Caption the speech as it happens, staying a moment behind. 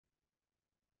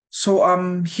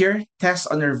Here, test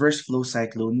on reverse flow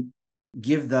cyclone.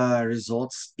 Give the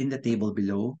results in the table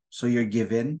below. So you're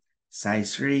given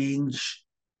size range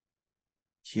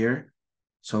here.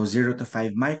 So 0 to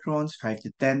 5 microns, 5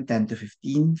 to 10, 10 to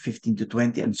 15, 15 to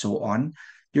 20, and so on.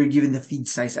 You're given the feed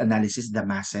size analysis, the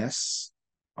masses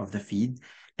of the feed,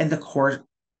 and the core,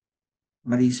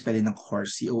 mali yung spelling ng core,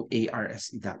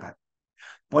 C-O-A-R-S-E dapat.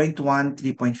 0.1,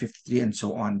 3.53, and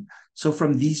so on. So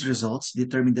from these results,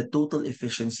 determine the total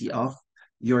efficiency of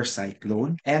your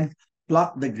cyclone and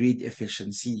plot the grade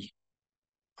efficiency.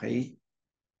 Okay?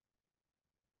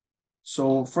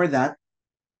 So for that,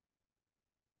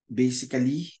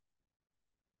 basically,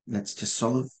 let's just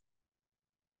solve.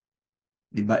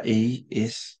 Diba A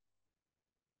is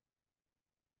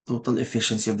total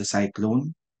efficiency of the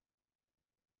cyclone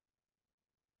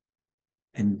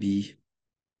and B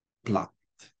plot.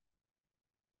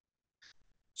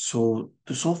 So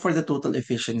to solve for the total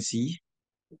efficiency,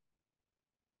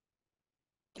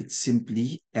 it's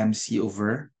simply MC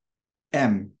over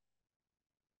M.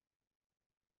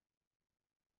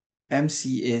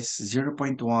 MC is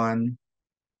 0.1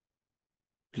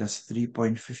 plus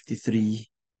 3.53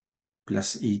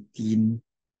 plus 18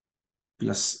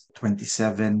 plus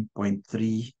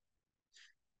 27.3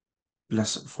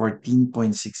 plus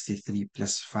 14.63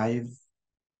 plus 5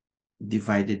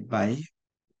 divided by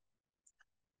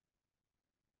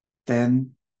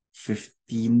 10,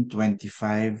 15,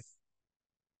 25,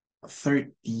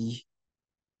 30,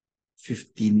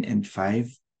 15, and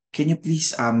 5. Can you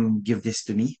please give this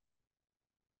to me?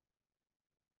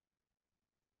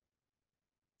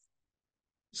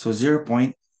 So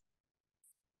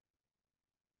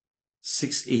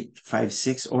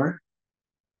 0.6856 or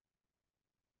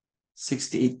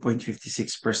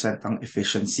 68.56% ang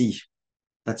efficiency.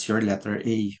 That's your letter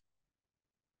A.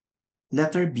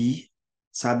 Letter B,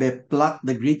 sabi, plot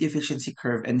the grade efficiency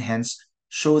curve and hence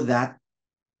show that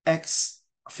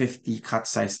X50 cut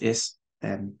size is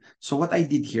 10. So what I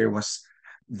did here was,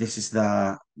 this is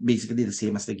the basically the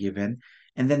same as the given.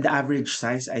 And then the average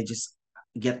size, I just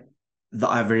get the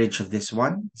average of this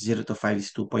one. 0 to 5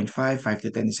 is 2.5, 5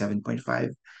 to 10 is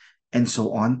 7.5, and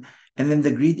so on. And then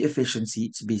the grade efficiency,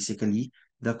 it's basically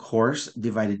the course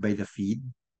divided by the feed.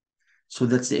 So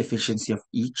that's the efficiency of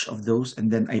each of those.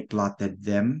 And then I plotted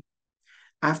them.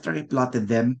 After I plotted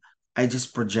them, I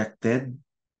just projected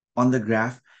on the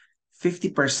graph,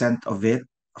 50% of it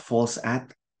falls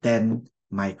at 10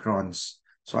 microns.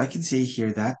 So I can say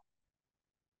here that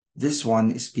this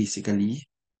one is basically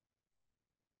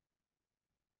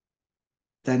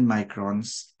 10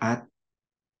 microns at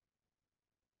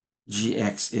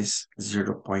GX is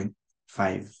 0.5.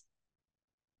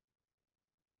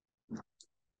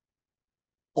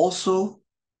 Also,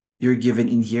 you're given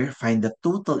in here, find the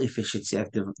total efficiency of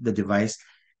the device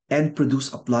and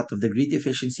produce a plot of the grid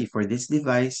efficiency for this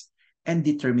device and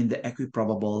determine the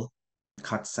equiprobable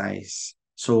cut size.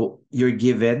 So you're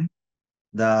given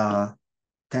the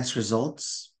test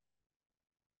results.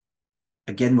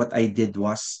 Again, what I did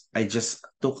was I just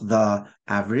took the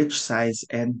average size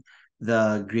and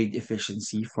the grade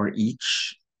efficiency for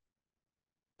each.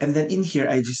 And then in here,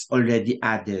 I just already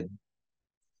added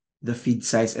the feed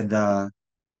size and the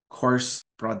course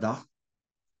product.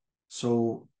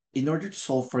 So in order to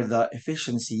solve for the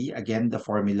efficiency, again, the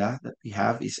formula that we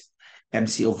have is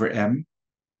MC over M.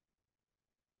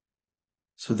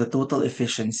 So the total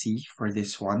efficiency for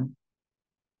this one,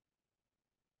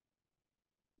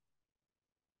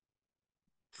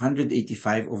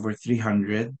 185 over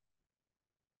 300.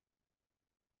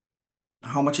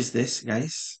 How much is this,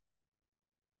 guys?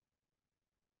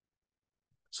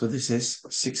 So this is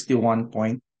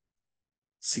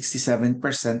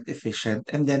 61.67% efficient.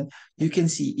 And then you can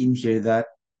see in here that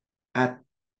at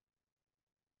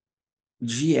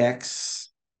GX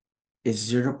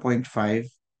is 0.5,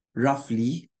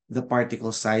 roughly the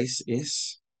particle size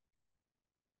is,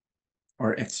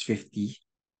 or X50,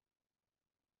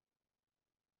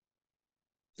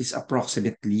 is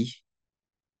approximately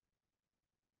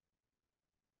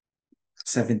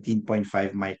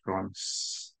 17.5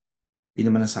 microns. Di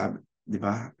naman nasabi, di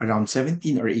ba? Around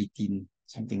 17 or 18,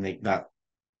 something like that.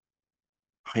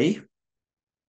 Okay?